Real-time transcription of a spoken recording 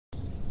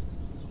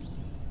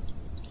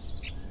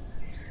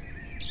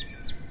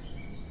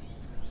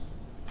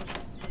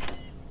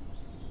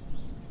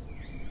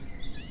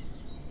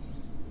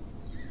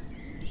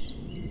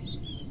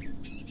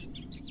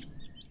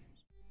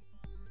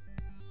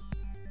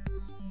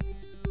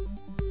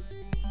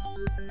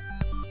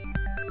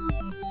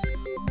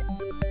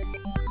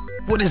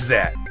What is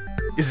that?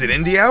 Is it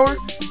Indie Hour?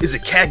 Is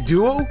it CAG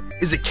Duo?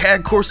 Is it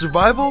CAG Core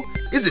Survival?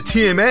 Is it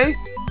TMA?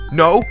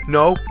 No,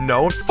 no,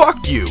 no, and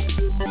fuck you!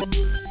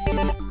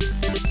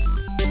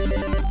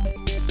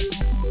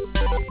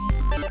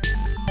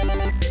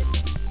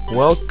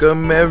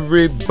 Welcome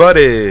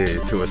everybody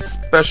to a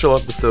special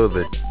episode of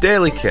the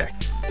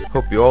TheDailyKek.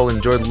 Hope you all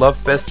enjoyed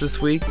Lovefest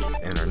this week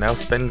and are now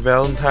spending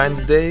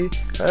Valentine's Day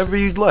however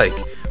you'd like,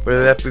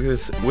 whether that be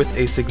with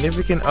a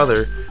significant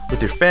other,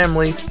 with your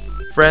family,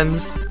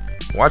 friends,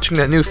 watching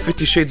that new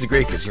 50 Shades of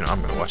Grey, because, you know,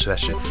 I'm gonna watch that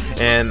shit,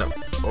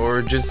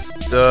 or just,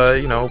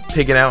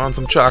 pigging out on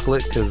some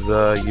chocolate, because,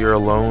 you're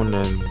alone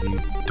and you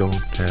don't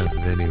have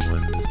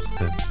anyone to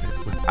spend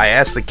it with. I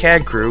asked the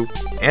Kagcrew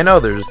and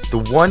others the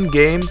one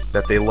game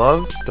that they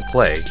love to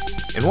play,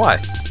 and why.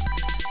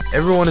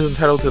 Everyone is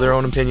entitled to their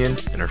own opinion,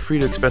 and are free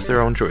to express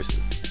their own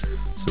choices.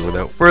 So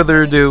without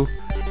further ado,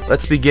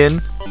 let's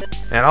begin,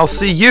 and I'll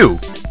see you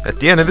at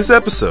the end of this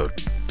episode.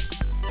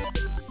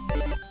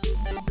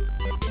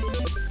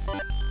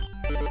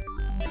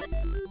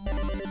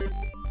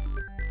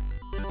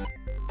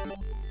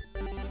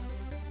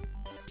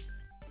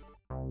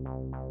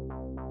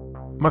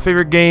 My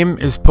favorite game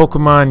is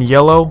Pokemon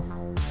Yellow.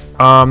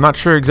 I'm not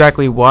sure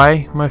exactly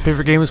why my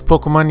favorite game is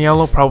Pokemon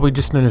Yellow. Probably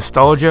just the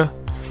nostalgia.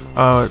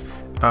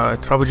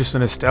 It's probably just the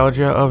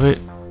nostalgia of it.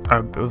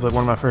 It was like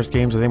one of my first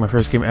games. I think my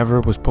first game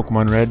ever was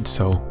Pokemon Red.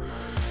 So,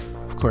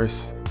 of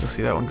course, you'll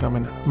see that one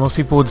coming. Most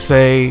people would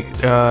say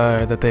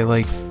that they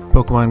like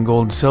Pokemon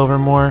Gold and Silver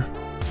more,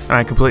 and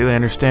I completely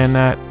understand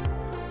that.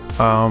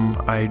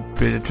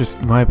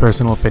 Just my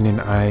personal opinion,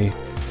 I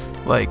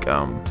like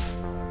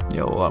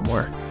Yellow a lot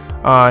more.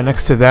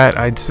 Next to that,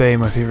 I'd say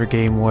my favorite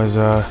game was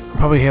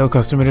probably Halo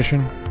Custom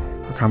Edition,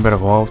 or Combat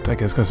Evolved. I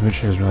guess Custom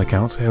Edition doesn't really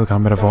count. So Halo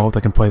Combat Evolved,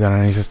 I can play that on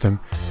any system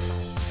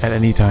at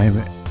any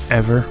time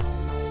ever.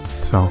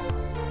 So,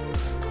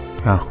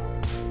 yeah,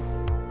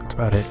 that's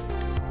about it.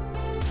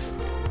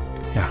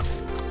 Yeah.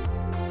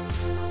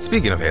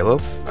 Speaking of Halo,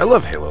 I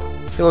love Halo.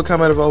 Halo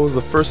Combat Evolved was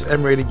the first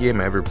M-rated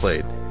game I ever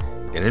played,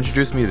 and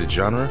introduced me to the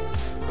genre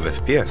of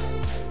FPS.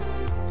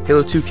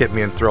 Halo 2 kept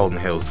me enthralled in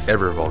Halo's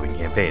ever-evolving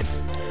campaign,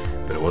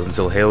 but it wasn't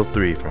until Halo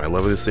 3, for my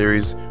love of the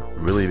series,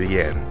 really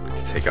began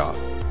to take off.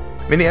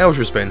 Many hours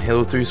were spent in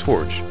Halo 3's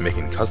Forge,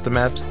 making custom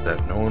maps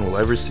that no one will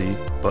ever see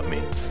but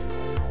me.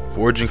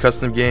 Forge and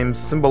custom games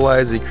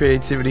symbolize the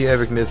creativity and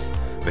epicness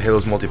of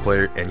Halo's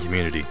multiplayer and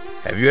community.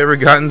 Have you ever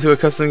gotten to a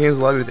custom games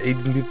lobby with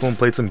 18 people and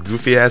played some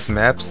goofy ass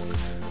maps?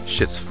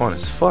 Shit's fun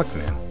as fuck,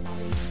 man.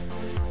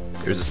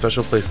 There's a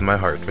special place in my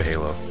heart for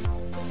Halo,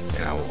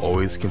 and I will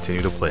always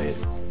continue to play it.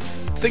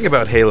 The thing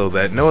about Halo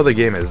that no other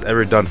game has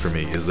ever done for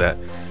me is that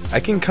I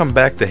can come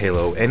back to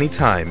Halo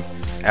anytime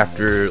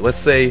after,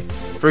 let's say,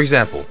 for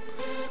example,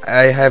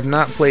 I have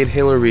not played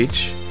Halo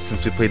Reach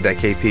since we played that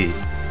KP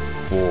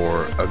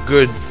for a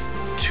good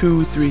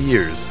 2-3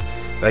 years.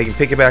 I can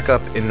pick it back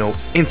up and know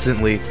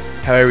instantly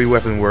how every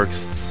weapon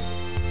works,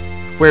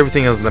 where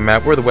everything is on the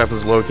map, where the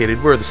weapons are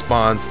located, where the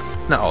spawns,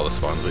 not all the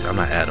spawns, I'm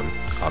not Adam,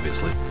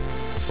 obviously,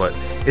 but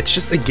it's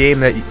just a game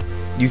that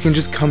you can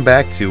just come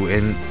back to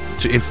and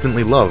to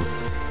instantly love.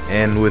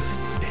 And with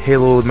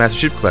Halo Master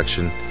Chief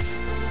Collection,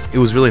 it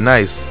was really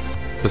nice,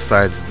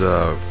 besides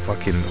the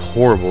fucking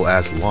horrible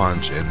ass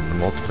launch and the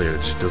multiplayer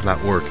that just does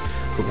not work.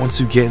 But once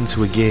you get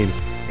into a game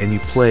and you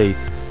play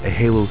a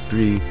Halo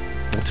 3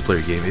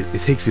 multiplayer game,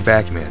 it takes you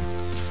back, man.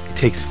 It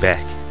takes you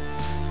back.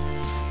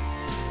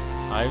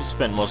 I've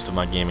spent most of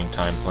my gaming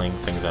time playing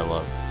things I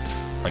love,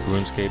 like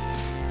RuneScape,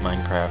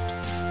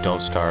 Minecraft,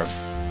 Don't Starve,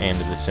 and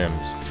The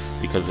Sims,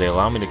 because they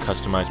allow me to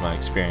customize my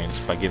experience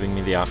by giving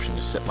me the option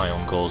to set my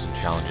own goals and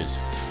challenges,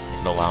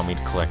 and allow me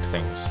to collect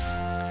things.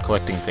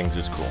 Collecting things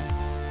is cool.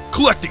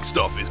 Collecting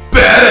stuff is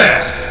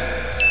badass!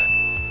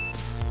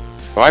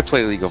 So I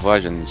play League of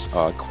Legends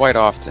quite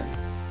often.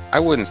 I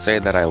wouldn't say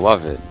that I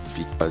love it,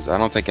 because I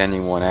don't think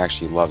anyone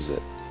actually loves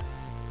it.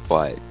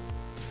 But,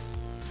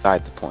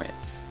 beside the point.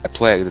 I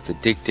play it, it's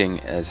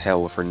addicting as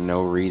hell for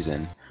no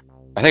reason.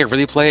 I think I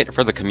really play it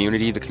for the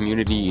community. The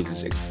community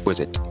is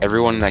exquisite.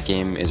 Everyone in that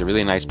game is a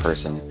really nice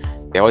person.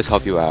 They always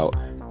help you out.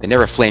 They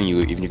never flame you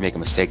even if you make a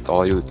mistake.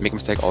 All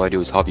I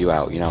do is help you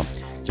out, you know.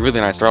 They're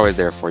really nice, they're always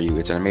there for you.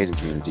 It's an amazing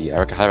community.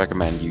 I highly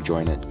recommend you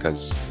join it,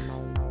 because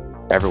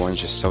everyone's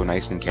just so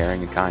nice and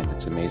caring and kind.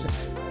 It's amazing.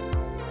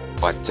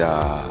 But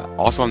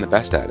also I'm the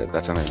best at it.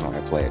 That's another reason why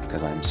I play it,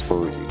 because I'm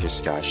so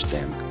just gosh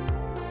damn.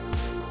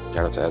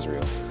 Shout out to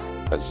Ezreal,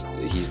 because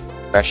he's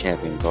the best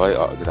champion.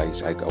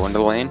 Because I go into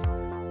the lane,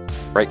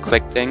 right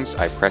click things,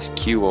 I press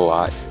Q a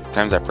lot.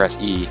 Sometimes I press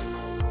E.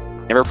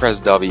 Never press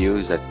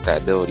W,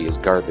 that ability is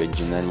garbage,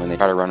 and then when they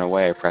try to run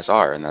away I press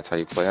R, and that's how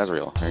you play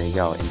Ezreal. There you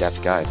go,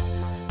 in-depth guide.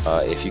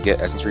 If you get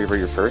Essence Reaver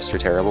you're first, you're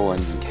terrible and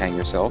you can hang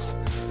yourself.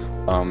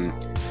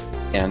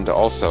 And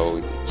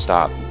also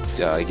stop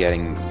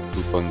getting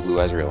blue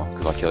Ezreal,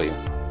 because I'll kill you.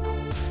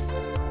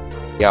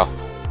 Yeah.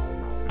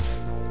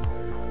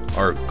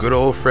 Our good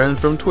old friend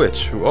from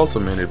Twitch, who also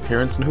made an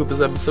appearance in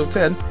Hoopa's episode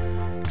 10,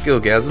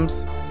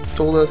 Gilgasms,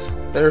 told us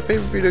that her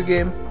favorite video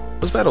game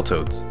was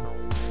Battletoads.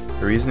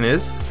 The reason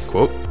is,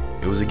 quote,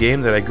 It was a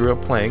game that I grew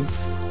up playing,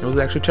 and it was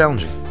actually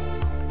challenging.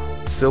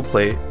 Still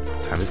play it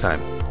time to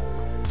time.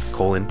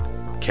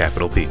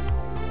 P.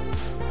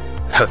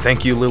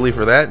 Thank you, Lily,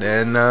 for that,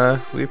 and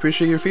we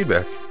appreciate your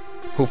feedback.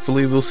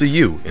 Hopefully we'll see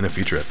you in a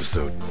future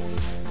episode.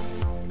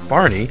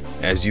 Barney,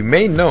 as you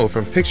may know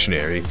from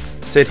Pictionary,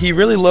 said he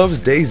really loves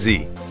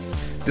DayZ.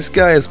 This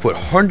guy has put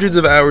hundreds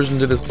of hours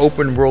into this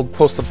open world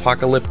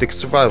post-apocalyptic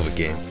survival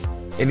game,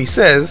 and he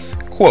says,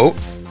 quote,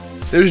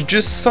 "There's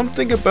just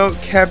something about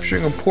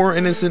capturing a poor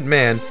innocent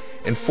man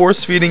and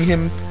force-feeding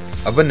him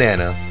a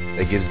banana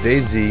that gives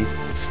DayZ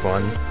its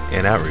fun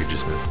and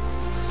outrageousness."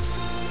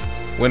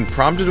 When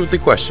prompted with the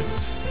question,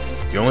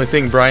 the only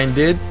thing Brian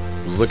did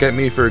was look at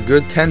me for a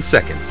good 10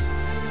 seconds,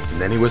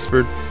 and then he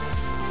whispered,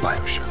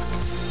 "BioShock,"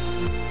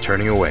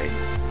 turning away,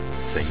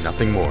 saying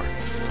nothing more,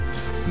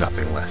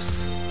 nothing less.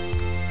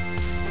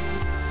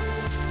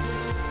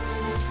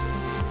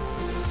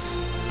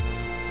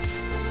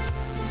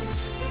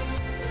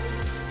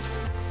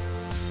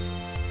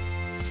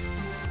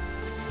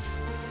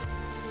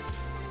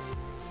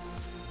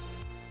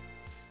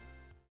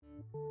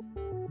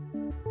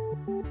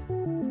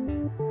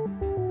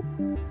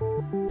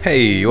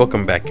 Hey,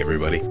 welcome back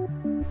everybody.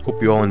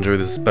 Hope you all enjoy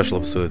this special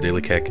episode of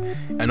Daily Kek.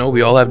 I know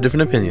we all have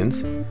different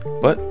opinions,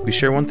 but we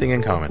share one thing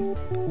in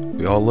common.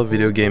 We all love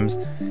video games,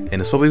 and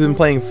it's what we've been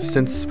playing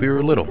since we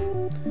were little.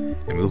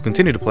 And we will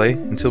continue to play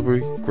until we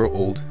grow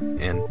old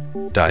and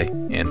die,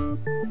 and,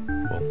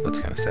 well, that's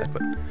kind of sad,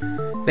 but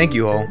thank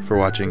you all for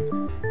watching.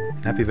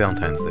 Happy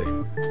Valentine's Day.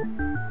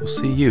 We'll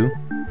see you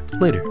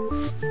later.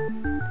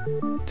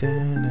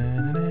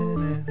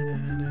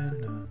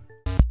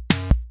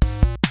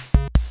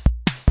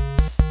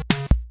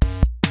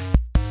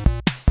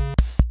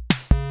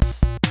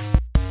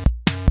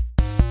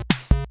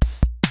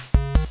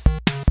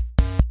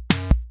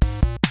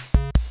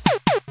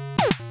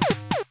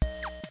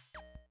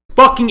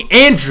 Fucking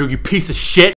Andrew, you piece of shit!